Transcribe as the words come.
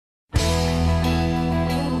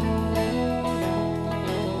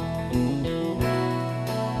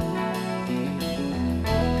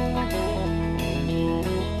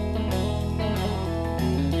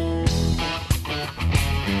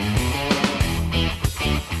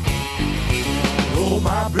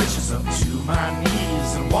britches up to my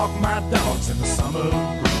knees and walk my dogs in the summer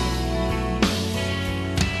breeze.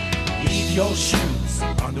 Leave your shoes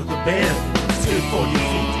under the bed. It's good for your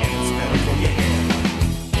feet and it's better for your head.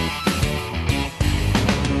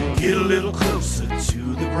 Get a little closer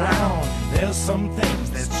to the ground. There's some things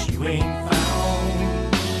that you ain't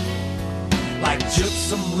found, like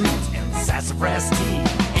gypsum root and sassafras tea.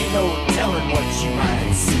 Ain't no telling what you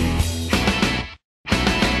might see.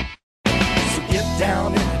 So get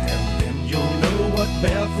down in it and then you'll know what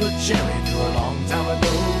barefoot Jerry knew a long time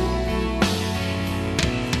ago.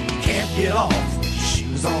 You can't get off with your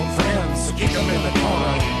shoes on, friends, so kick 'em in the corner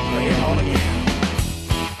and play it on again.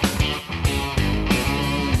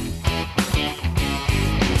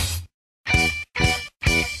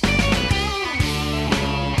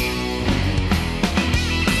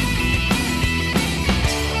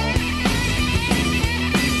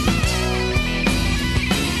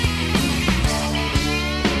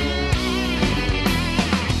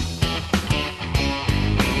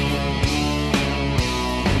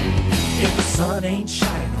 Sun ain't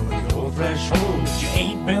shining over your threshold, you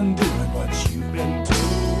ain't been doing what you've been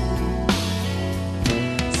told.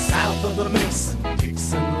 South of the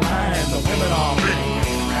Mason-Dixon line, the women are ringing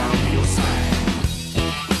around your side.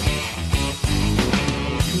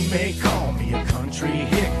 You may call me a country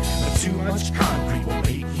hick, but too much concrete will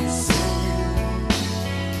make you sick.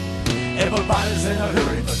 Everybody's in a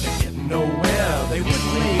hurry, but they're getting nowhere. They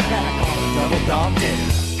wouldn't lay back on a double dog dare.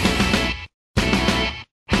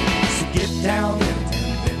 Get down in it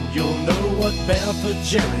and then you'll know what barefoot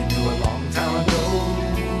Jerry knew a long time ago.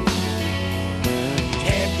 You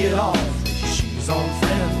can't get off